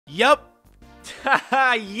Yup.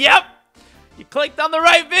 Yep. You clicked on the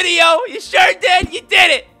right video. You sure did. You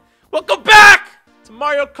did it. Welcome back to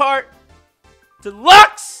Mario Kart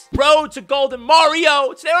Deluxe Road to Golden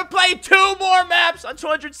Mario. Today we're playing 2 more maps on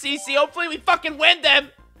 200cc. Hopefully we fucking win them.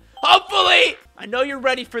 Hopefully. I know you're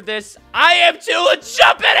ready for this. I am too. Let's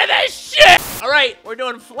jump into this shit. All right. We're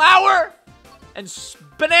doing flower and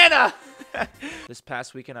banana. This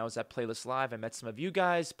past weekend, I was at Playlist Live. I met some of you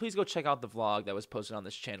guys. Please go check out the vlog that was posted on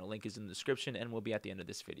this channel. Link is in the description and will be at the end of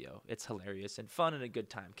this video. It's hilarious and fun and a good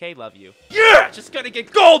time. Okay, love you. Yeah! Just gotta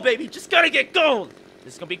get gold, baby. Just gotta get gold.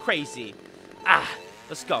 This is gonna be crazy.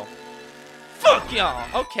 Let's go. Fuck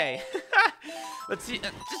y'all. Okay. Let's see.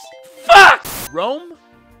 Just fuck! Rome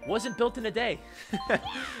wasn't built in a day.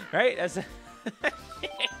 Right?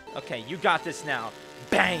 Okay, you got this now.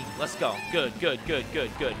 Bang! Let's go. Good.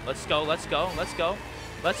 Let's go. Let's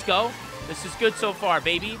go. This is good so far,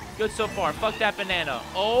 baby. Good so far. Fuck that banana.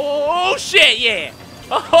 Oh, shit, yeah.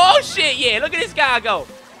 Oh, shit, yeah. Look at this guy go.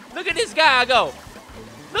 Look at this guy go.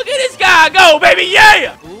 Look at this guy go, baby,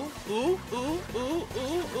 yeah! Ooh.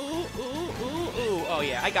 Oh,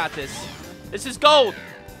 yeah, I got this. This is gold.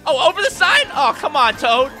 Oh, over the side? Oh, come on,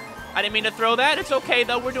 Toad. I didn't mean to throw that. It's okay,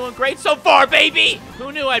 though. We're doing great so far, baby.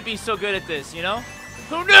 Who knew I'd be so good at this, you know?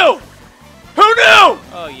 Who knew? Who knew?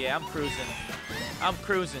 Oh yeah, I'm cruising. I'm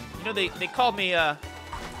cruising. You know, they called me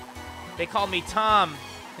Tom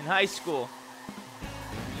in high school.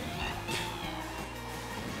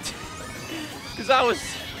 Cause I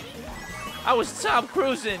was Tom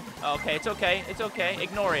cruising. Okay, it's okay. It's okay.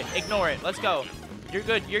 Ignore it. Ignore it. Let's go. You're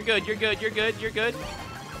good. You're good. You're good. You're good. You're good.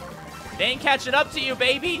 They ain't catching up to you,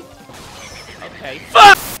 baby. Okay.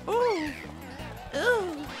 Fuck! Ooh.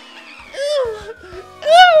 Ooh.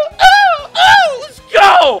 Let's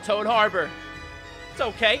go! Toad Harbor. It's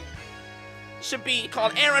okay. Should be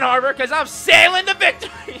called Aaron Harbor because I'm sailing to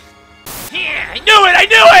victory. Yeah, I knew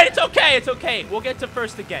it. It's okay. It's okay. We'll get to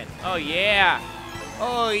first again. Oh, yeah.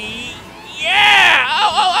 Oh, yeah.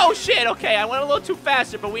 Oh, shit. Okay, I went a little too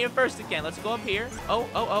faster, but we in first again. Let's go up here. Oh.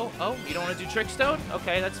 You don't want to do tricks, Toad?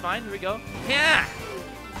 Okay, that's fine. Here we go. Yeah.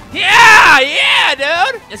 Yeah,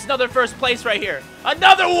 dude. It's another first place right here.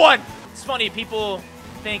 Another one. It's funny, people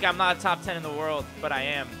think I'm not top 10 in the world, but I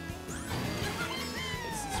am.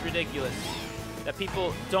 It's ridiculous that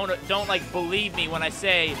people don't like believe me when I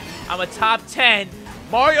say I'm a top 10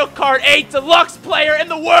 Mario Kart 8 Deluxe player in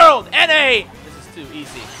the world. NA. This is too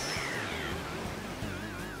easy.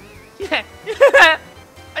 Yeah.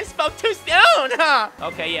 I spoke too soon, huh?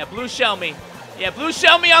 Okay, yeah, blue shell me. Yeah, blue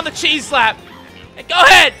shell me on the cheese slap. Hey, go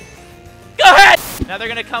ahead. Go ahead. Now they're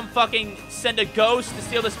gonna come fucking send a ghost to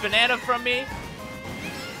steal this banana from me.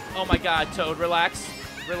 Oh my god, Toad, relax.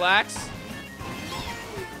 Relax.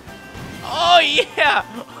 Oh yeah!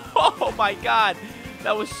 Oh my god.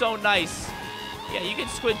 That was so nice. Yeah, you can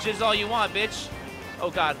squid jizz all you want, bitch. Oh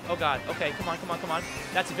god, oh god. Okay, come on.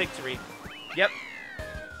 That's a victory. Yep.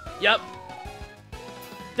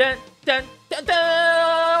 Dun.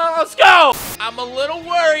 Let's go! I'm a little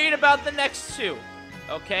worried about the next 2.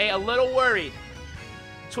 Okay, a little worried.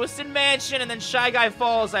 Twisted Mansion and then Shy Guy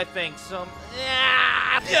Falls, I think. So,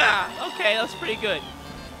 yeah. Okay, that's pretty good.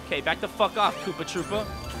 Okay, back the fuck off, Koopa Troopa.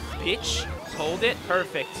 Bitch. Hold it.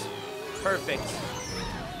 Perfect.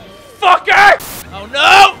 Fucker! Oh,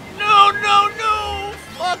 no! No!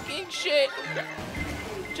 Fucking shit.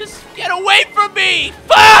 Just get away from me!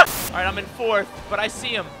 Fuck! All right, I'm in 4th, but I see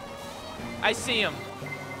him.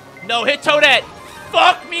 No, hit Toadette.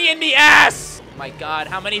 Fuck me in the ass! My god,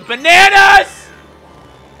 how many bananas?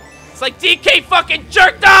 It's like DK fucking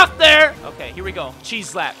jerked off there. Okay, here we go. Cheese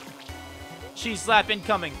slap. Cheese slap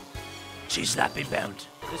incoming. Cheese slap inbound.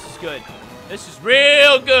 This is good. This is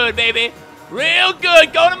real good, baby. Real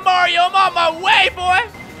good. Go to Mario. I'm on my way, boy.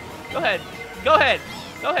 Go ahead.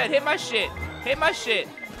 Hit my shit.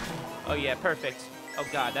 Oh, yeah, perfect. Oh,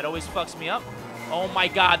 God, that always fucks me up. Oh, my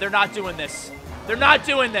God, they're not doing this.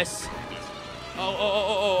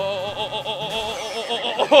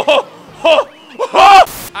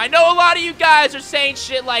 I know a lot of you guys are saying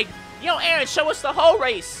shit like, yo, Aaron, show us the whole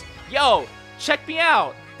race. Yo, check me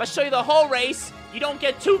out. If I show you the whole race, you don't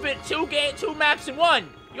get two maps in one.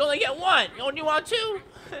 You only get one. You only want 2.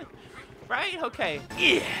 Right? Okay.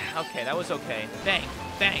 Yeah. Okay, that was okay. Bang.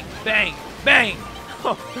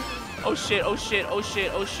 Oh shit.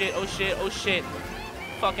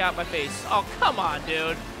 Fuck out my face. Oh, come on,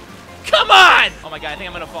 dude. Come on! Oh my god, I think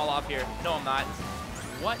I'm gonna fall off here. No, I'm not.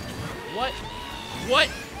 What?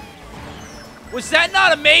 Was that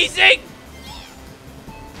not amazing?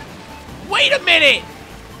 Wait a minute!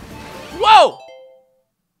 Whoa!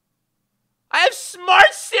 I have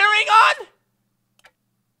smart steering on?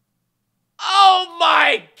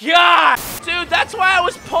 god! Dude, that's why I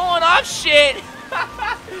was pulling off shit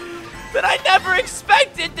that I never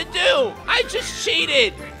expected to do. I just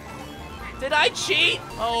cheated. Did I cheat?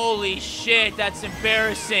 Holy shit, that's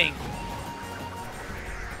embarrassing.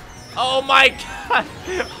 Oh my god.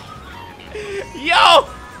 Yo!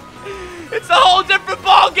 It's a whole different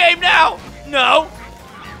ball game now. No.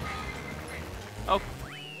 Oh.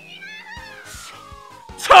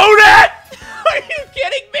 Toadette! Are you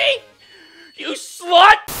kidding me? You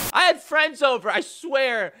slut! I had friends over, I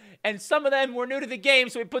swear, and some of them were new to the game,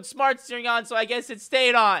 so we put smart steering on, so I guess it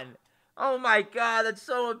stayed on. Oh my god, that's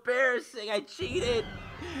so embarrassing. I cheated.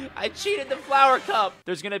 I cheated the flower cup.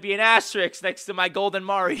 There's gonna be an asterisk next to my golden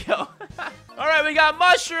Mario. Alright, we got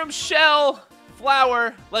mushroom, shell,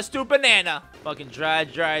 flower. Let's do banana. Fucking dry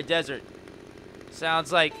desert.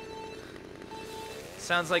 Sounds like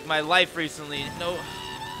my life recently. No.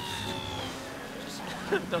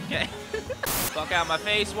 Okay. Fuck out my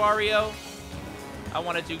face, Wario. I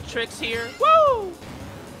want to do tricks here. Woo!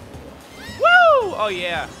 Woo! Oh,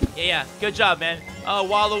 yeah. Yeah. Good job, man. Oh,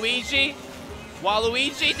 Waluigi.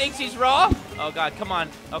 Waluigi thinks he's raw. Oh, God. Come on.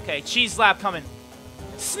 Okay. Cheese slap coming.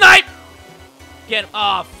 Snipe! Get him.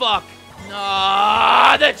 Oh, fuck.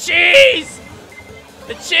 Ah, the cheese!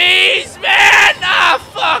 The cheese, man! Ah,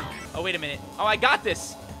 fuck! Oh, wait a minute. Oh, I got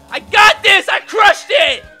this. I got this! I crushed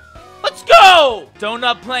it! Let's go!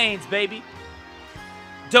 Donut Plains, baby.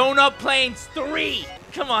 Donut Plains 3.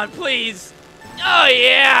 Come on, please. Oh,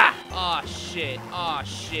 yeah. Oh, shit. Oh,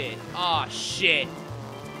 shit. Oh, shit.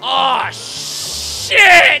 Oh,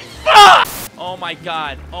 shit. Fuck! Oh, my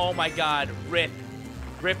God. Oh, my God. Rip.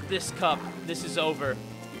 Rip this cup. This is over.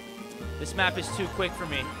 This map is too quick for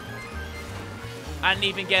me. I didn't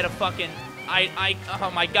even get a fucking...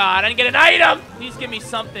 oh, my God. I didn't get an item. Please give me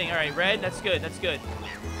something. All right, red. That's good. That's good.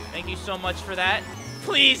 Thank you so much for that.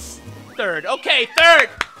 Please. Third. Okay, third.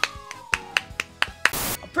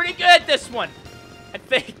 I'm pretty good at this one. I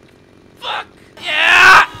think. Fuck.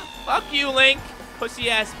 Yeah. Fuck you, Link. Pussy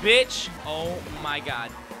ass bitch. Oh my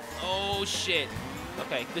god. Oh shit.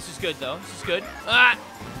 Okay, this is good though. This is good. Ah.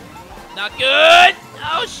 Not good.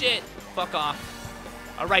 Oh shit. Fuck off.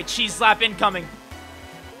 All right, cheese slap incoming.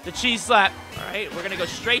 The cheese slap. All right, we're gonna go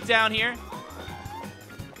straight down here.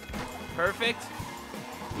 Perfect.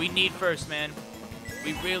 We need first, man.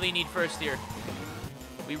 We really need first here.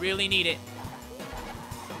 We really need it.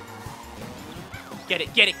 Get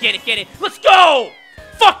it, get it, get it, get it. Let's go!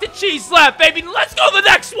 Fuck the cheese slap, baby. Let's go to the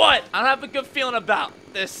next one. I don't have a good feeling about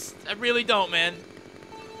this. I really don't, man.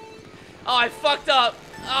 Oh, I fucked up.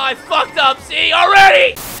 Oh, I fucked up. See,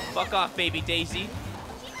 already? Fuck off, baby Daisy.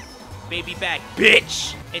 Baby back,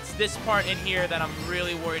 bitch. It's this part in here that I'm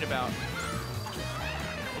really worried about.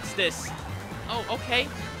 It's this. Oh, okay.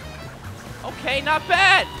 Okay, not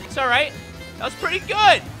bad. It's all right. That was pretty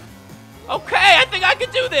good. Okay, I think I can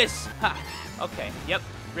do this. Ha. Okay, yep.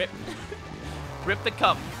 Rip. Rip the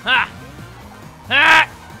cup. Ha. Ha.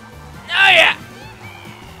 Oh, yeah.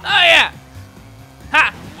 Oh, yeah.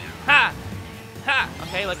 Ha. Ha. Ha.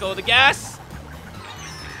 Okay, let go of the gas.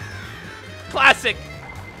 Classic.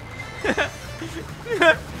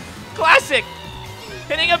 Classic.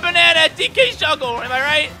 Hitting a banana at DK Juggle. Am I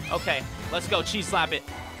right? Okay, let's go. Cheese slap it.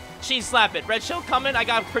 Cheese slap it. Red shell coming. I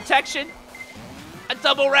got protection. I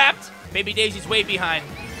double wrapped. Baby Daisy's way behind.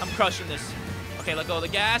 I'm crushing this. Okay, let go of the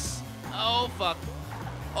gas. Oh, fuck.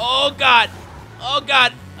 Oh, God. Oh,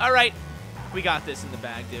 God. All right. We got this in the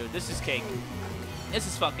bag, dude. This is cake. This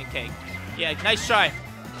is fucking cake. Yeah, nice try.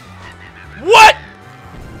 What?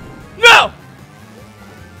 No.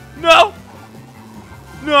 No.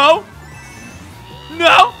 No.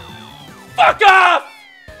 No. Fuck off.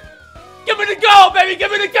 Give me the go, baby!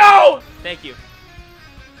 Give me the go! Thank you.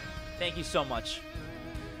 Thank you so much.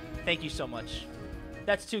 Thank you so much.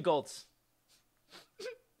 That's 2 golds.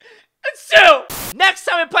 That's 2! Next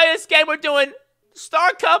time we play this game, we're doing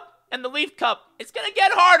Star Cup and the Leaf Cup. It's gonna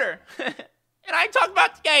get harder. And I ain't talking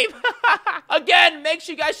about the game. Again, make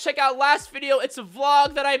sure you guys check out last video. It's a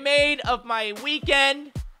vlog that I made of my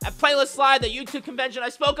weekend at Playlist Live, the YouTube convention I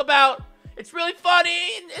spoke about. It's really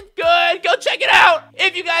funny and good. Go check it out.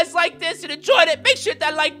 If you guys like this and enjoyed it, make sure to hit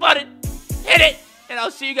that like button. Hit it. And I'll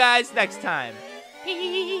see you guys next time.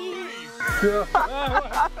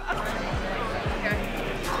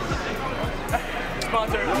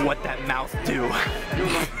 What that mouth do?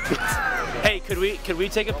 Hey, could we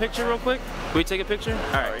take a picture real quick? Can we take a picture?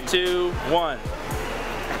 All right, 2, 1.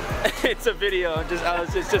 It's a video.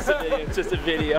 It's just a video. It's just a video.